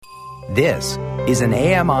This is an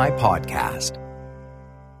AMI podcast.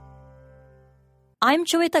 I'm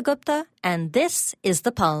Joeita Gupta, and this is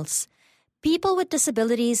The Pulse. People with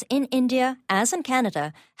disabilities in India, as in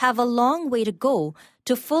Canada, have a long way to go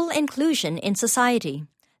to full inclusion in society.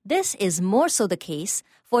 This is more so the case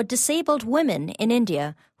for disabled women in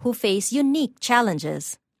India who face unique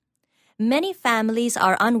challenges. Many families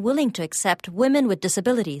are unwilling to accept women with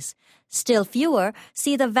disabilities. Still fewer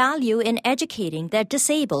see the value in educating their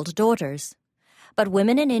disabled daughters. But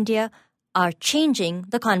women in India are changing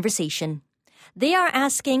the conversation. They are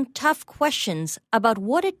asking tough questions about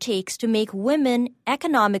what it takes to make women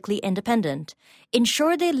economically independent,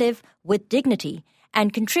 ensure they live with dignity,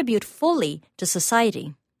 and contribute fully to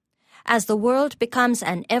society. As the world becomes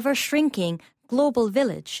an ever-shrinking global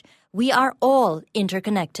village, we are all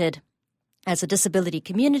interconnected as a disability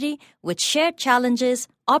community with shared challenges,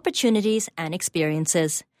 opportunities, and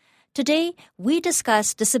experiences. Today, we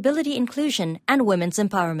discuss disability inclusion and women's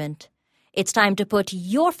empowerment. It's time to put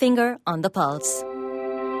your finger on the pulse.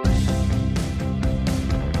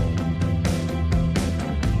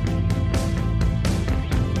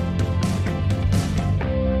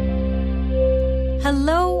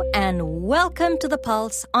 Hello and welcome to The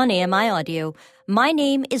Pulse on AMI Audio. My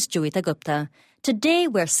name is Joeita Gupta. Today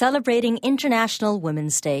we're celebrating International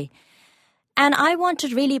Women's Day. And I want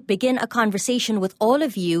to really begin a conversation with all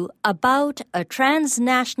of you about a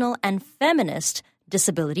transnational and feminist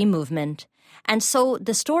disability movement. And so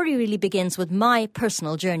the story really begins with my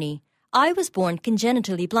personal journey. I was born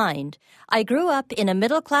congenitally blind. I grew up in a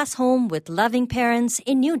middle-class home with loving parents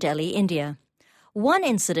in New Delhi, India. One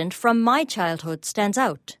incident from my childhood stands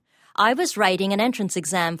out. I was writing an entrance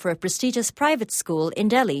exam for a prestigious private school in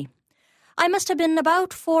Delhi. I must have been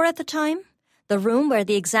about 4 at the time. The room where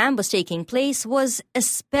the exam was taking place was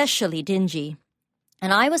especially dingy.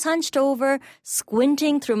 And I was hunched over,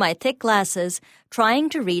 squinting through my thick glasses, trying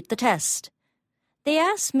to read the test. They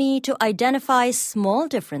asked me to identify small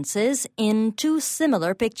differences in two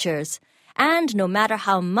similar pictures, and no matter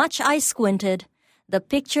how much I squinted, the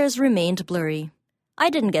pictures remained blurry. I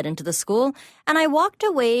didn't get into the school, and I walked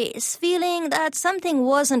away feeling that something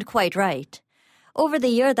wasn't quite right. Over the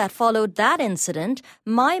year that followed that incident,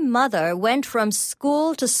 my mother went from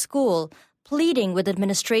school to school, pleading with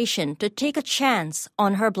administration to take a chance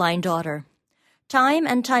on her blind daughter. Time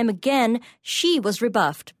and time again, she was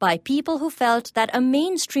rebuffed by people who felt that a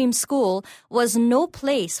mainstream school was no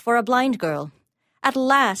place for a blind girl. At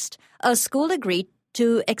last, a school agreed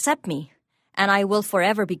to accept me, and I will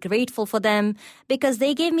forever be grateful for them because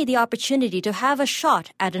they gave me the opportunity to have a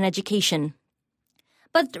shot at an education.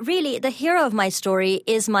 But really, the hero of my story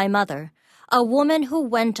is my mother, a woman who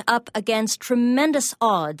went up against tremendous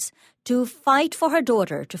odds to fight for her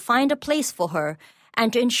daughter, to find a place for her,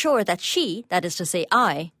 and to ensure that she, that is to say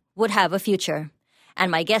I, would have a future.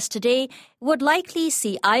 And my guest today would likely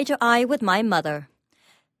see eye to eye with my mother.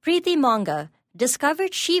 Preeti Monga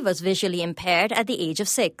discovered she was visually impaired at the age of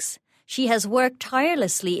 6. She has worked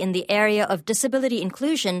tirelessly in the area of disability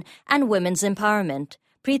inclusion and women's empowerment.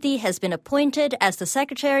 Preeti has been appointed as the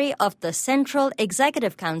Secretary of the Central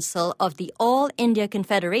Executive Council of the All India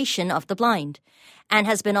Confederation of the Blind and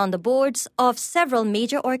has been on the boards of several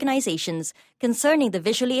major organizations concerning the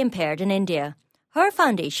visually impaired in India. Her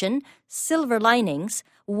foundation, Silver Linings,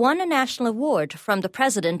 won a national award from the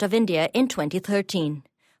President of India in 2013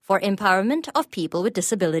 for empowerment of people with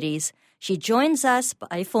disabilities. She joins us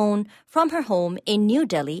by phone from her home in New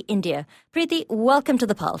Delhi, India. Preeti, welcome to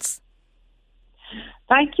The Pulse.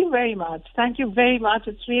 Thank you very much. Thank you very much.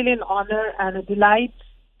 It's really an honor and a delight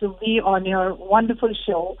to be on your wonderful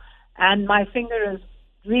show. And my finger is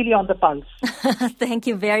really on the pulse. Thank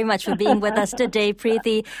you very much for being with us today,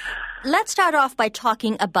 Preeti. Let's start off by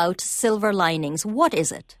talking about Silver Linings. What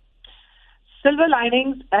is it? Silver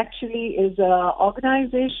Linings actually is an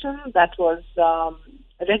organization that was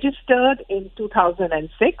registered in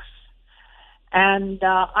 2006. And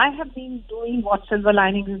I have been doing what Silver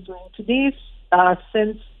Linings is doing today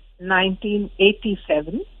since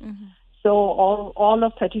 1987. Mm-hmm. So all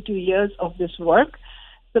of 32 years of this work.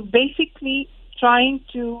 So basically trying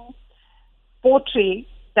to portray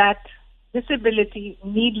that disability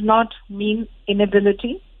need not mean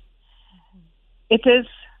inability. Mm-hmm. It is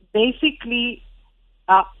basically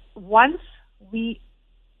once we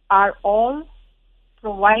are all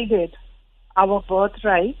provided our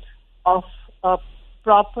birthright of a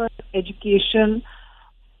proper education,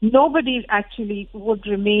 nobody actually would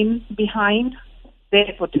remain behind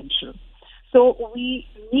their potential. So we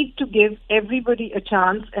need to give everybody a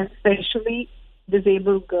chance, especially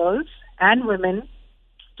disabled girls and women,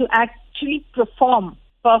 to actually perform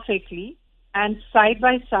perfectly and side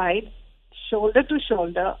by side shoulder to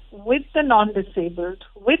shoulder with the non-disabled,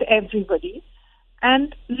 with everybody,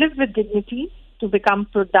 and live with dignity to become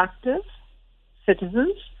productive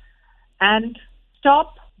citizens and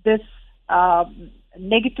stop this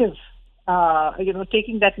negative,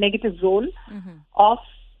 taking that negative role of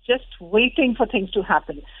just waiting for things to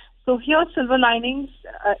happen. So here, Silver Linings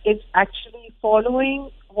is actually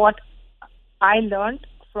following what I learned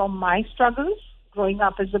from my struggles growing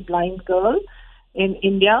up as a blind girl in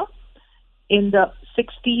India in the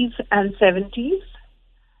 60s and 70s.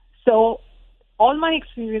 So all my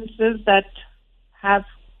experiences that have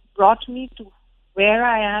brought me to where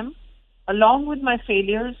I am, along with my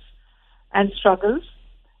failures and struggles,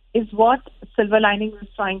 is what Silver Linings is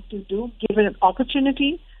trying to do, give an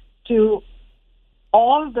opportunity to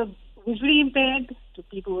all the visually impaired, to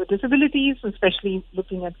people with disabilities, especially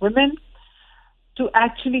looking at women, to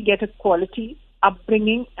actually get a quality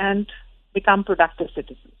upbringing and become productive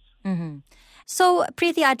citizens. Mm-hmm. So,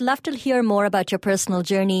 Preeti, I'd love to hear more about your personal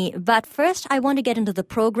journey, but first I want to get into the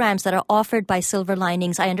programs that are offered by Silver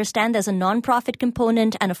Linings. I understand there's a non-profit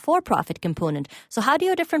component and a for-profit component. So how do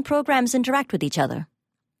your different programs interact with each other?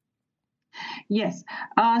 Yes.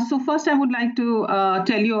 So first I would like to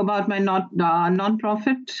tell you about my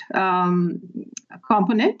non-profit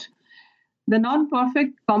component. The non-profit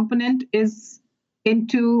component is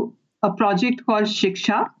into a project called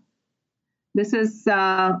Shiksha. This is,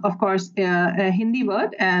 of course, a Hindi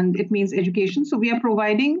word, and it means education. So we are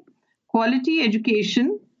providing quality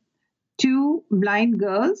education to blind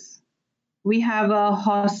girls. We have a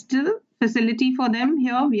hostel facility for them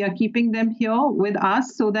here. We are keeping them here with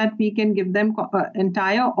us so that we can give them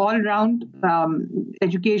entire all-round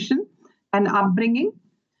education and upbringing.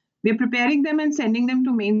 We're preparing them and sending them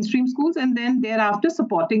to mainstream schools, and then thereafter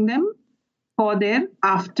supporting them for their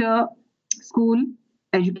after-school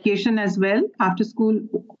education as well, after school,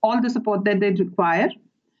 all the support that they require.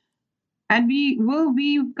 And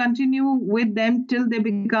we continue with them till they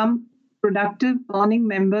become productive, earning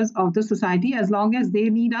members of the society. As long as they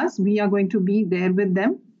need us, we are going to be there with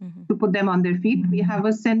them to put them on their feet. We have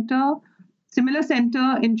a similar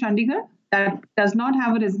center in Chandigarh that does not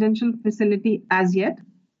have a residential facility as yet.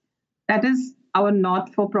 That is our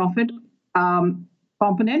not-for-profit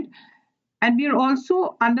component. And we are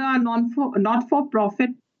also, under our not-for-profit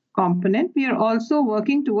component, we are also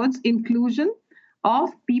working towards inclusion of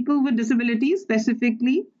people with disabilities,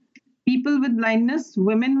 specifically people with blindness,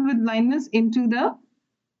 women with blindness, into the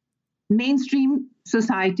mainstream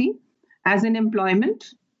society, as in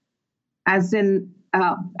employment, as in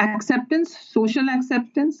acceptance, social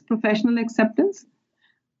acceptance, professional acceptance.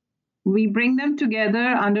 We bring them together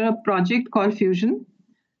under a project called Fusion.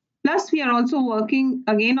 Plus, we are also working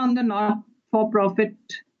again on the not-for-profit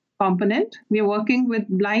component. We are working with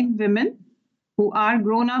blind women who are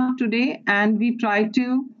grown up today, and we try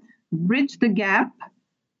to bridge the gap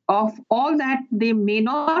of all that they may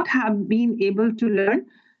not have been able to learn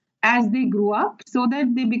as they grew up, so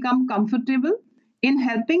that they become comfortable in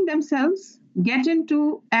helping themselves get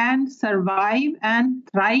into and survive and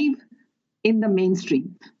thrive in the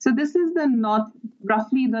mainstream. So this is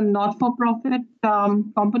roughly the not-for-profit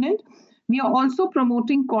component. We are also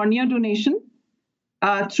promoting cornea donation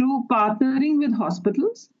through partnering with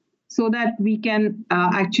hospitals, so that we can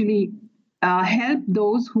actually help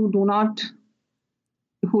those who do not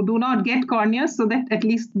get corneas, so that at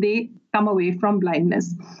least they come away from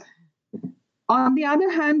blindness. On the other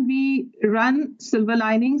hand, we run Silver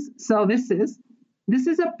Linings Services. This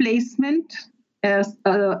is a placement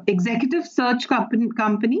executive search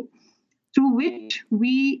company through which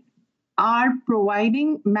we are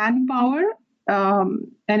providing manpower and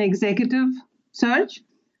executive search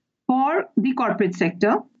for the corporate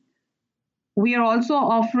sector. We are also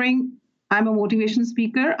offering, I'm a motivation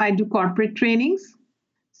speaker, I do corporate trainings.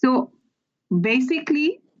 So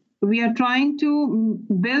basically, we are trying to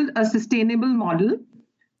build a sustainable model.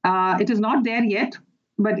 It is not there yet,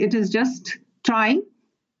 but it is just trying.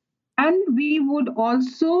 And we would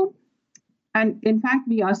also, and in fact,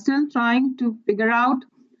 we are still trying to figure out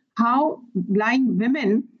how blind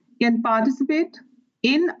women can participate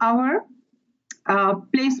in our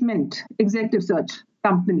placement executive search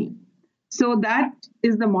company. So that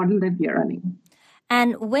is the model that we are running.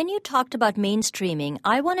 And when you talked about mainstreaming,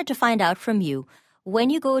 I wanted to find out from you, when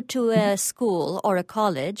you go to a school or a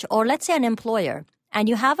college, or let's say an employer, and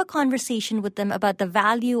you have a conversation with them about the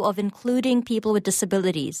value of including people with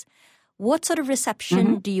disabilities, what sort of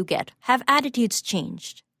reception do you get? Have attitudes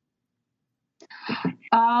changed?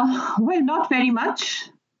 Well, not very much.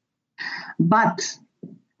 But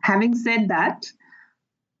having said that,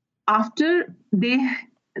 after the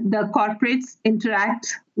corporates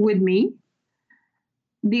interact with me,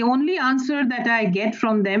 the only answer that I get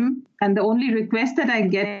from them and the only request that I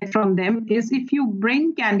get from them is if you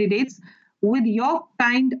bring candidates with your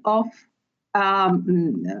kind of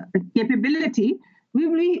capability,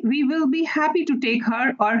 we will be happy to take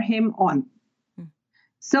her or him on.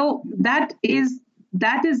 So that is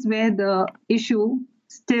where the issue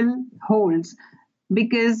still holds,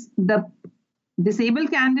 because the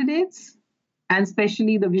disabled candidates, and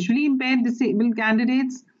especially the visually impaired disabled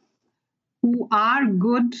candidates who are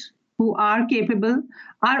good, who are capable,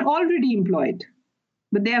 are already employed.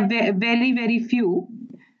 But they are very, very few,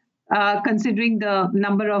 considering the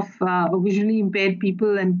number of visually impaired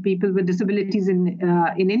people and people with disabilities in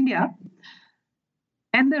India.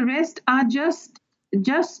 And the rest are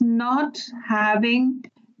just not having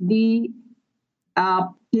the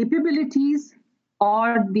capabilities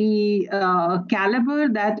or the caliber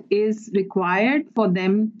that is required for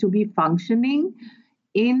them to be functioning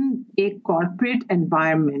in a corporate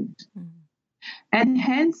environment. And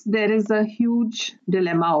hence, there is a huge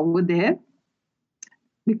dilemma over there,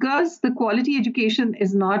 because the quality education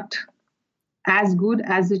is not as good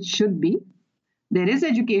as it should be. There is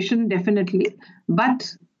education, definitely,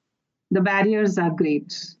 but the barriers are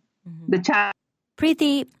great.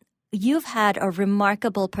 Preeti, you've had a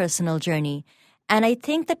remarkable personal journey. And I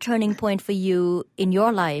think the turning point for you in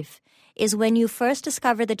your life is when you first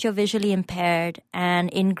discovered that you're visually impaired, and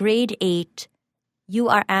in grade 8, you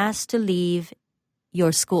are asked to leave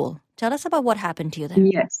your school. Tell us about what happened to you there.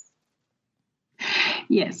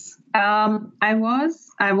 Yes. I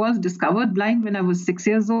was discovered blind when I was 6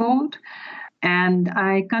 years old, and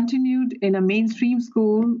I continued in a mainstream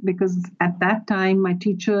school because at that time my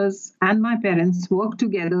teachers and my parents worked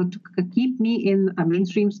together to keep me in a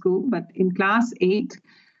mainstream school. But in class 8,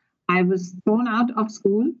 I was thrown out of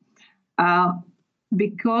school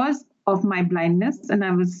because of my blindness, and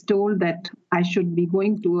I was told that I should be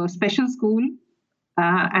going to a special school,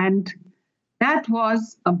 and that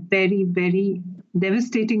was a very, very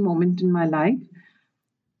devastating moment in my life.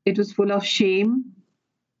 It was full of shame,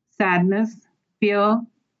 sadness, fear,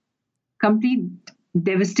 complete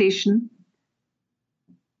devastation.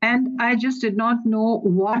 And I just did not know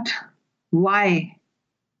why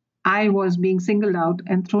I was being singled out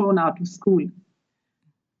and thrown out of school.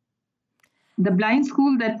 The blind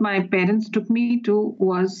school that my parents took me to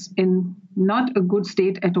was in not a good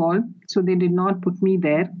state at all, so they did not put me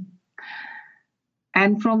there.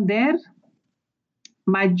 And from there,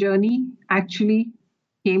 my journey actually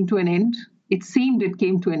came to an end. It seemed it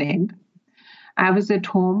came to an end. I was at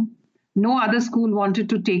home. No other school wanted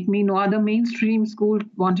to take me. No other mainstream school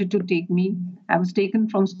wanted to take me. I was taken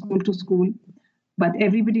from school to school, but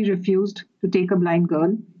everybody refused to take a blind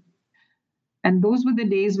girl. And those were the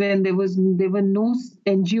days when there were no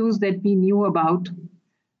NGOs that we knew about,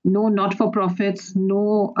 no not-for-profits,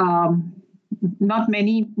 not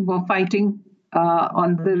many were fighting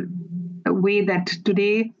on the way that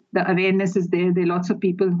today the awareness is there. There are lots of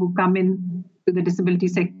people who come in to the disability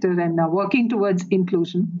sector and are working towards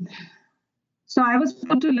inclusion. So I was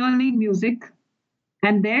put to learning music,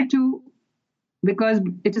 and there too, because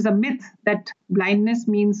it is a myth that blindness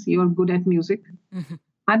means you're good at music. Mm-hmm.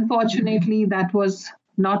 Unfortunately, that was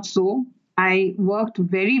not so. I worked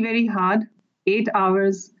very, very hard, 8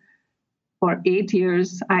 hours for 8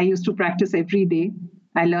 years. I used to practice every day.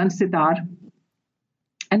 I learned sitar.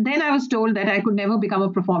 And then I was told that I could never become a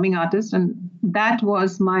performing artist. And that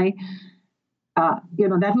was my,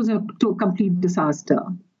 that was a complete disaster.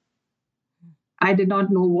 I did not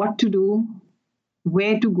know what to do,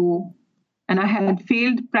 where to go. And I had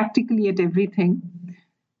failed practically at everything.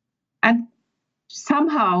 And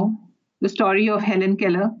somehow, the story of Helen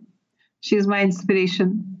Keller, she's my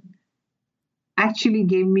inspiration, actually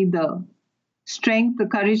gave me the strength, the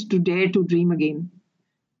courage to dare to dream again.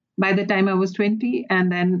 By the time I was 20,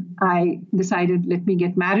 and then I decided, let me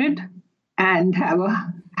get married and have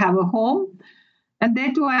a home. And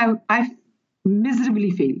there too, I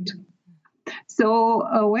miserably failed. So,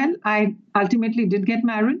 I ultimately did get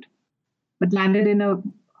married, but landed in a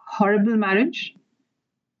horrible marriage.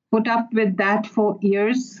 Put up with that for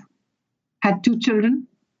years, had 2 children.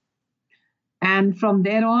 And from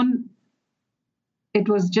there on, it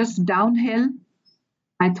was just downhill.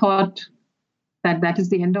 I thought that is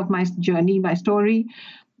the end of my journey, my story.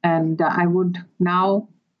 And I would now,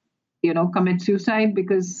 commit suicide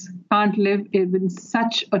because can't live in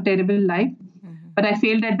such a terrible life. Mm-hmm. But I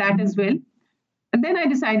failed at that as well. And then I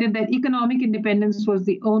decided that economic independence was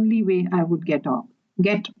the only way I would get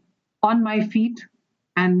on my feet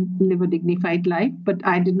and live a dignified life. But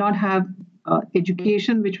I did not have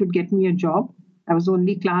education which would get me a job. I was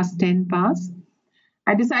only class 10 pass.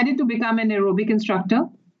 I decided to become an aerobic instructor,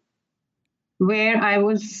 where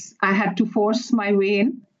I had to force my way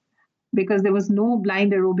in because there was no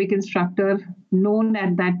blind aerobic instructor known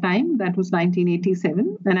at that time. That was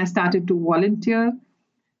 1987. And I started to volunteer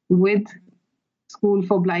with School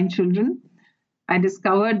for Blind Children. I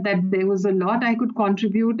discovered that there was a lot I could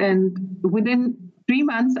contribute, and within 3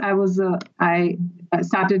 months, I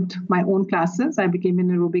started my own classes. I became an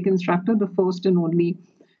aerobic instructor, the first and only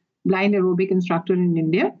blind aerobic instructor in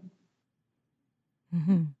India.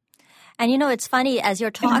 Mm-hmm. And it's funny as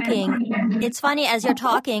you're talking.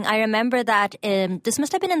 I remember that this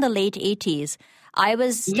must have been in the late 80s. I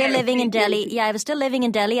was still living in Delhi. Yeah, I was still living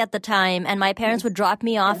in Delhi at the time, and my parents would drop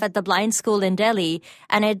me off at the blind school in Delhi.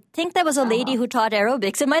 And I think there was a lady who taught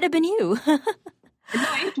aerobics. It might have been you. No,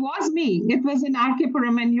 it was me. It was in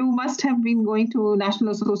RK-Puram, and you must have been going to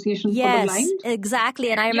National Association for the Blind. Yes,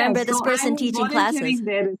 exactly. And I remember this person teaching classes.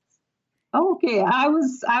 There. Okay, I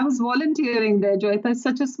was volunteering there, Joyita. It's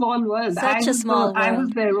such a small world. I was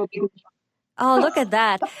there. Oh, look at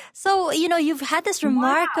that. So, you've had this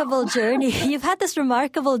remarkable journey. You've had this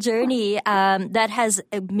remarkable journey that has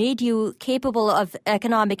made you capable of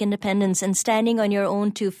economic independence and standing on your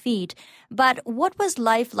own 2 feet. But what was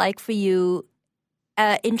life like for you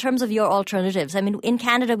in terms of your alternatives? I mean, in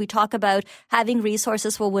Canada, we talk about having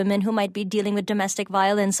resources for women who might be dealing with domestic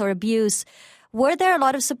violence or abuse. Were there a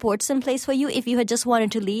lot of supports in place for you if you had just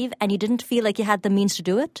wanted to leave and you didn't feel like you had the means to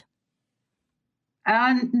do it?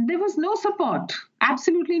 There was no support,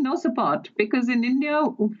 absolutely no support, because in India,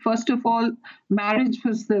 first of all, marriage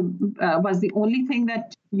was the only thing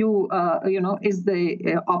that is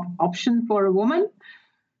the option for a woman.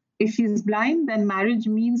 If she's blind, then marriage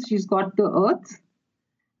means she's got the earth.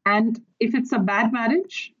 And if it's a bad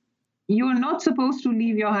marriage, you are not supposed to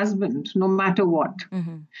leave your husband, no matter what.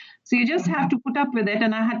 Mm-hmm. So you just have to put up with it,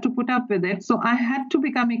 and I had to put up with it. So I had to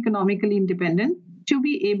become economically independent to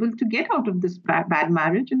be able to get out of this bad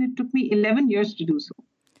marriage, and it took me 11 years to do so.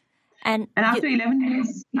 And after 11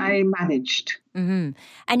 years, I managed. Mm-hmm.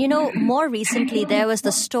 And more recently, there was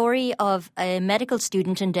the story of a medical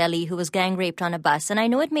student in Delhi who was gang raped on a bus. And I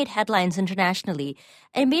know it made headlines internationally.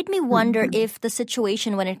 It made me wonder if the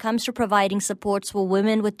situation when it comes to providing supports for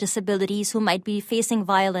women with disabilities who might be facing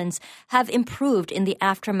violence have improved in the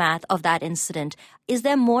aftermath of that incident. Is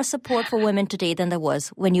there more support for women today than there was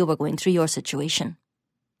when you were going through your situation?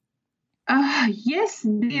 Yes,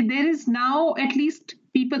 there is now, at least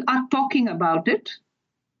people are talking about it.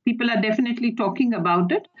 People are definitely talking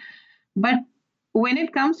about it. But when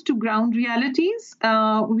it comes to ground realities,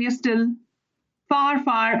 we are still far,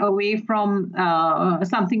 far away from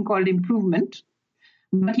something called improvement.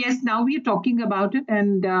 But yes, now we are talking about it,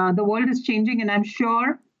 and the world is changing, and I'm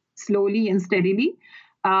sure slowly and steadily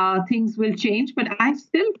things will change. But I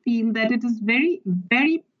still feel that it is very,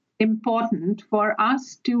 very important for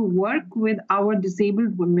us to work with our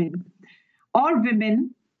disabled women or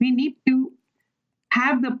women. We need to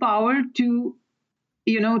have the power to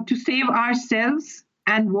save ourselves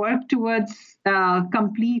and work towards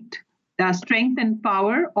complete strength and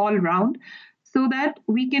power all around, so that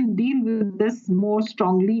we can deal with this more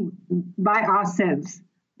strongly by ourselves.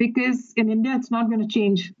 Because in India, it's not going to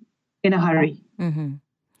change in a hurry. Mm-hmm.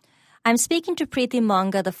 I'm speaking to Preeti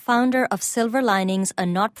Monga, the founder of Silver Linings, a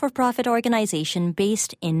not-for-profit organization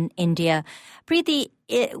based in India. Preeti,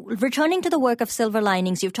 returning to the work of Silver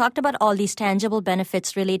Linings, you've talked about all these tangible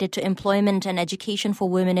benefits related to employment and education for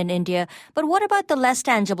women in India. But what about the less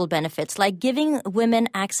tangible benefits, like giving women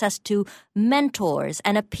access to mentors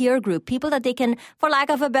and a peer group, people that they can, for lack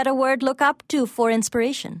of a better word, look up to for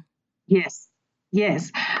inspiration?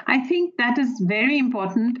 Yes, I think that is very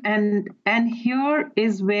important. And here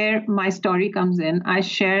is where my story comes in. I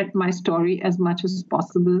shared my story as much as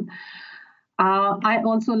possible. I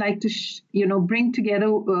also like to, bring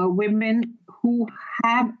together women who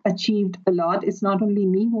have achieved a lot. It's not only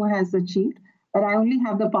me who has achieved, but I only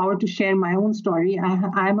have the power to share my own story.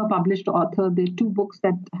 I'm a published author. There are 2 books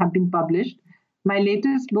that have been published. My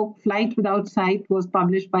latest book, Flight Without Sight, was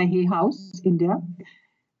published by Hay House, India.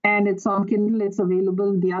 And it's on Kindle. It's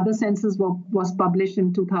available. The Other Senses was published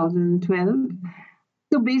in 2012.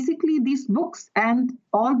 So basically, these books and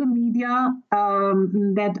all the media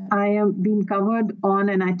that I have been covered on,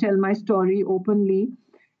 and I tell my story openly,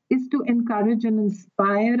 is to encourage and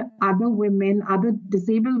inspire other women, other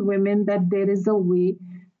disabled women, that there is a way,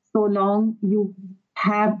 so long you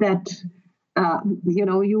have that,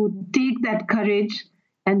 you take that courage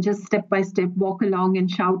and just step by step walk along and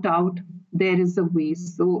shout out, there is a way.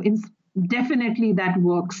 So definitely that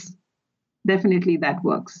works. Definitely that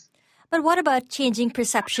works. But what about changing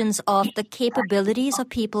perceptions of the capabilities of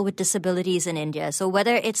people with disabilities in India? So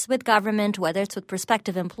whether it's with government, whether it's with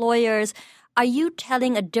prospective employers, are you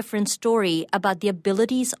telling a different story about the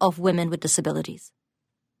abilities of women with disabilities?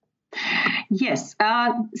 Yes.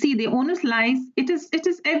 See, the onus lies, it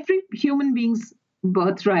is every human being's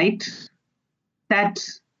birthright that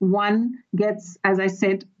one gets, as I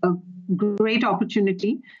said, a great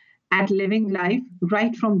opportunity at living life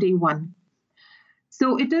right from day one.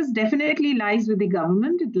 So it is definitely lies with the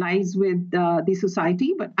government, it lies with the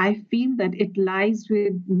society, but I feel that it lies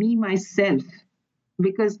with me, myself,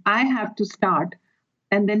 because I have to start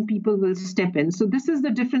and then people will step in. So this is the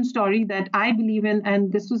different story that I believe in,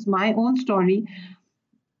 and this was my own story,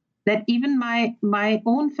 that even my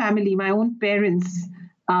own family, my own parents,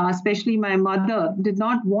 especially my mother, did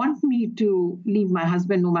not want me to leave my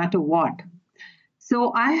husband no matter what.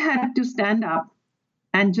 So I had to stand up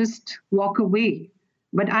and just walk away.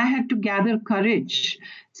 But I had to gather courage.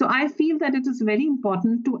 So I feel that it is very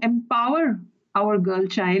important to empower our girl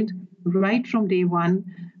child right from day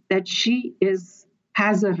one, that she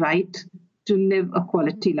has a right to live a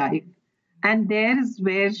quality life. And there is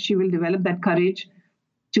where she will develop that courage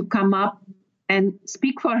to come up and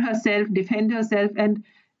speak for herself, defend herself, and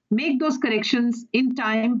make those corrections in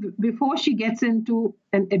time before she gets into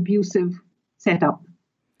an abusive setup.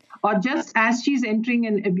 Or just as she's entering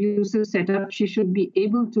an abusive setup, she should be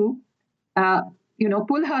able to,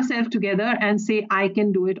 pull herself together and say, I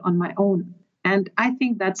can do it on my own. And I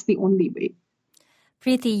think that's the only way.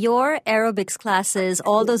 Preeti, your aerobics classes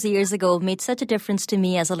all those years ago made such a difference to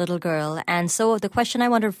me as a little girl. And so the question I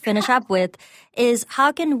want to finish up with is,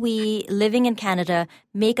 how can we, living in Canada,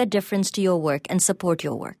 make a difference to your work and support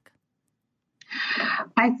your work?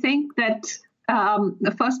 I think that,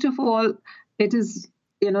 first of all, it is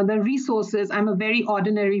the resources. I'm a very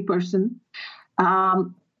ordinary person.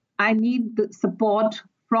 I need the support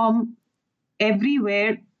from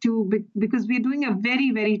everywhere because we're doing a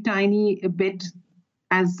very, very tiny bit,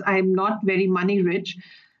 as I'm not very money rich.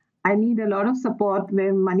 I need a lot of support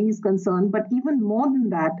where money is concerned. But even more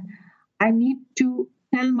than that, I need to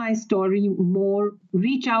tell my story more,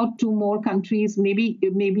 reach out to more countries, maybe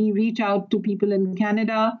reach out to people in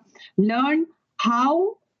Canada, learn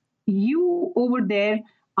how you over there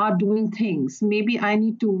are doing things. Maybe I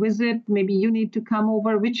need to visit, maybe you need to come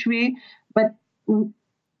over, which way. But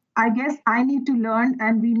I guess I need to learn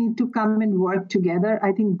and we need to come and work together.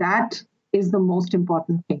 I think that is the most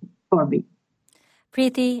important thing for me.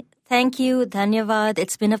 Preeti, thank you. Dhanyavad.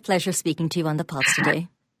 It's been a pleasure speaking to you on The Pulse today.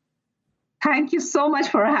 Thank you so much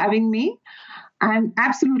for having me. I'm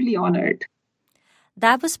absolutely honored.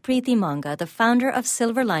 That was Preeti Monga, the founder of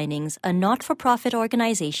Silver Linings, a not-for-profit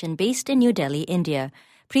organization based in New Delhi, India.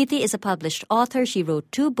 Preeti is a published author. She wrote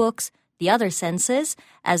 2 books, The Other Senses,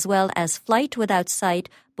 as well as Flight Without Sight,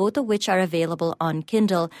 both of which are available on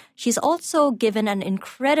Kindle. She's also given an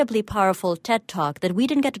incredibly powerful TED Talk that we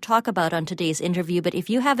didn't get to talk about on today's interview, but if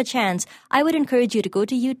you have a chance, I would encourage you to go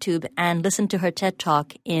to YouTube and listen to her TED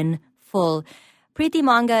Talk in full. Preeti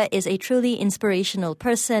Monga is a truly inspirational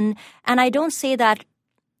person, and I don't say that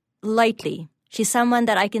lightly. She's someone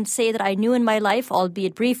that I can say that I knew in my life,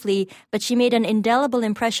 albeit briefly, but she made an indelible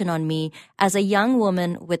impression on me as a young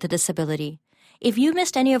woman with a disability. If you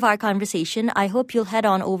missed any of our conversation, I hope you'll head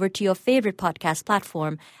on over to your favorite podcast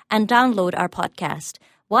platform and download our podcast.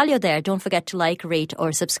 While you're there, don't forget to like, rate,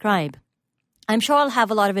 or subscribe. I'm sure I'll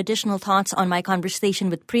have a lot of additional thoughts on my conversation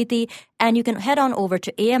with Preeti, and you can head on over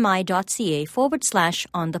to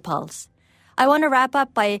ami.ca/on the pulse. I want to wrap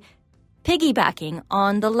up by piggybacking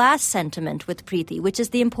on the last sentiment with Preeti, which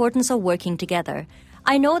is the importance of working together.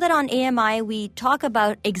 I know that on AMI we talk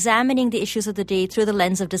about examining the issues of the day through the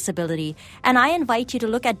lens of disability, and I invite you to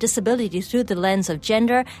look at disability through the lens of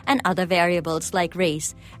gender and other variables like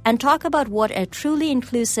race, and talk about what a truly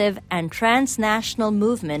inclusive and transnational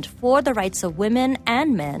movement for the rights of women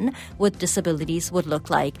and men with disabilities would look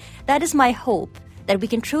like. That is my hope, that we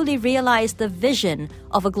can truly realize the vision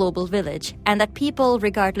of a global village, and that people,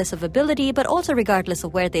 regardless of ability, but also regardless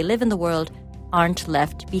of where they live in the world, aren't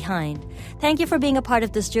left behind. Thank you for being a part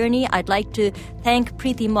of this journey. I'd like to thank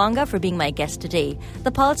Preeti Monga for being my guest today.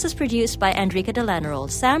 The Pulse is produced by Andrika Delanarol.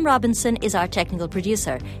 Sam Robinson is our technical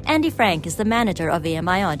producer. Andy Frank is the manager of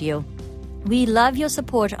AMI Audio. We love your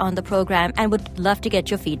support on the program and would love to get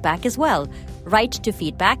your feedback as well. Write to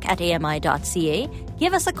feedback@ami.ca.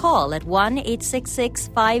 Give us a call at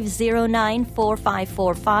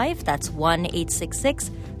 1-866-509-4545. That's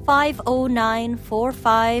 1-866-509-4545.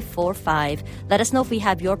 509-4545. Let us know if we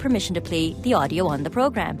have your permission to play the audio on the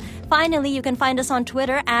program. Finally, you can find us on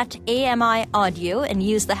Twitter at AMI Audio and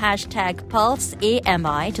use the hashtag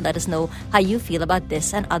PulseAMI to let us know how you feel about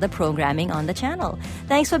this and other programming on the channel.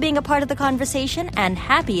 Thanks for being a part of the conversation, and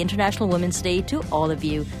happy International Women's Day to all of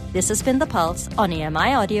you. This has been The Pulse on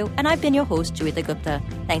AMI Audio, and I've been your host, Joeita Gupta.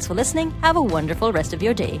 Thanks for listening. Have a wonderful rest of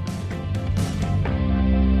your day.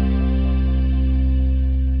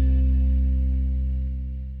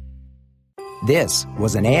 This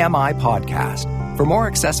was an AMI podcast. For more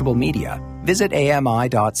accessible media, visit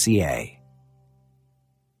ami.ca.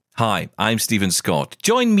 Hi, I'm Stephen Scott.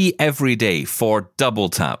 Join me every day for Double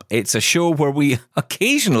Tap. It's a show where we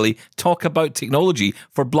occasionally talk about technology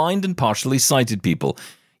for blind and partially sighted people.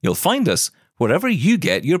 You'll find us wherever you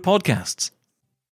get your podcasts.